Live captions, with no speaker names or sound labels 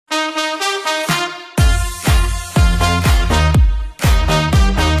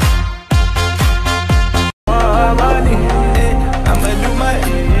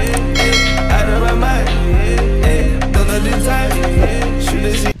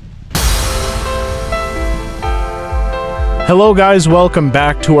Hello guys, welcome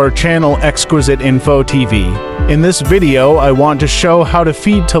back to our channel Exquisite Info TV. In this video, I want to show how to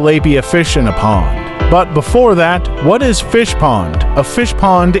feed tilapia fish in a pond. But before that, what is fish pond? A fish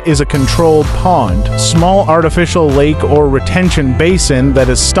pond is a controlled pond, small artificial lake or retention basin that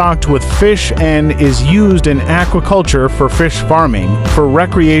is stocked with fish and is used in aquaculture for fish farming, for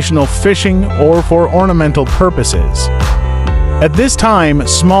recreational fishing, or for ornamental purposes. At this time,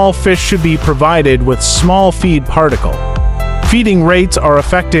 small fish should be provided with small feed particle. Feeding rates are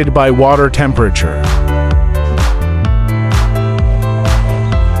affected by water temperature.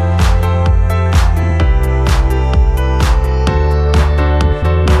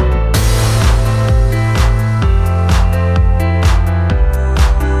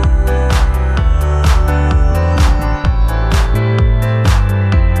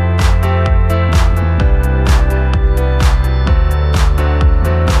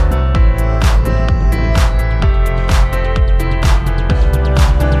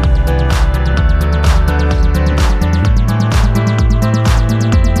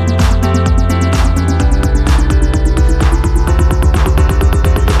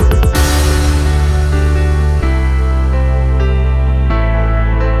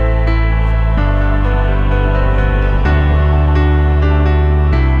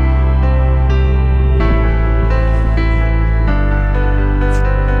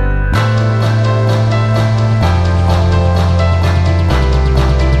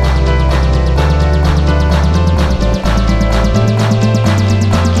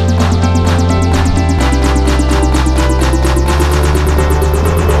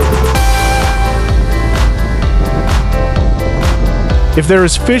 If there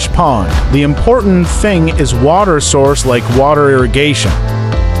is fish pond, the important thing is water source like water irrigation.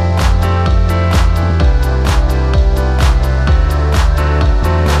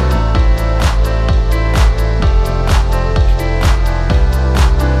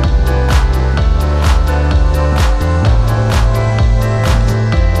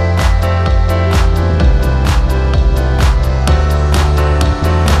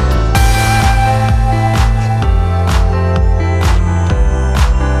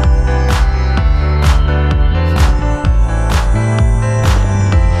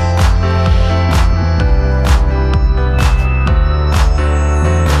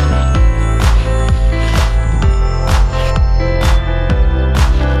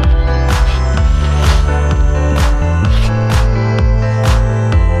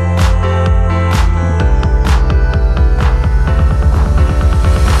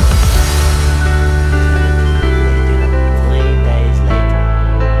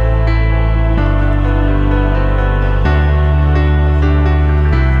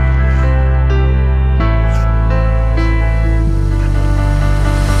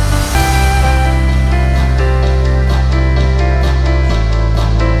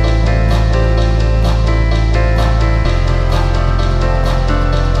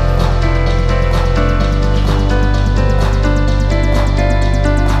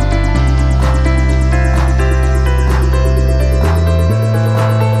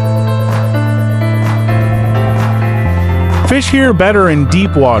 Fish hear better in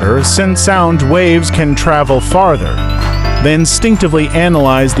deep water since sound waves can travel farther. They instinctively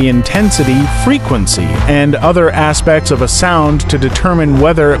analyze the intensity, frequency, and other aspects of a sound to determine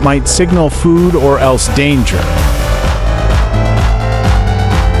whether it might signal food or else danger.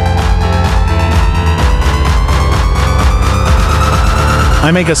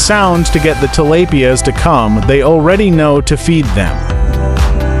 I make a sound to get the tilapias to come. They already know to feed them.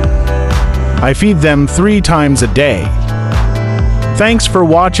 I feed them 3 times a day. Thanks for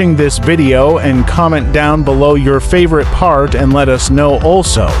watching this video and comment down below your favorite part and let us know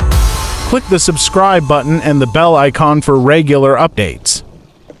also. Click the subscribe button and the bell icon for regular updates.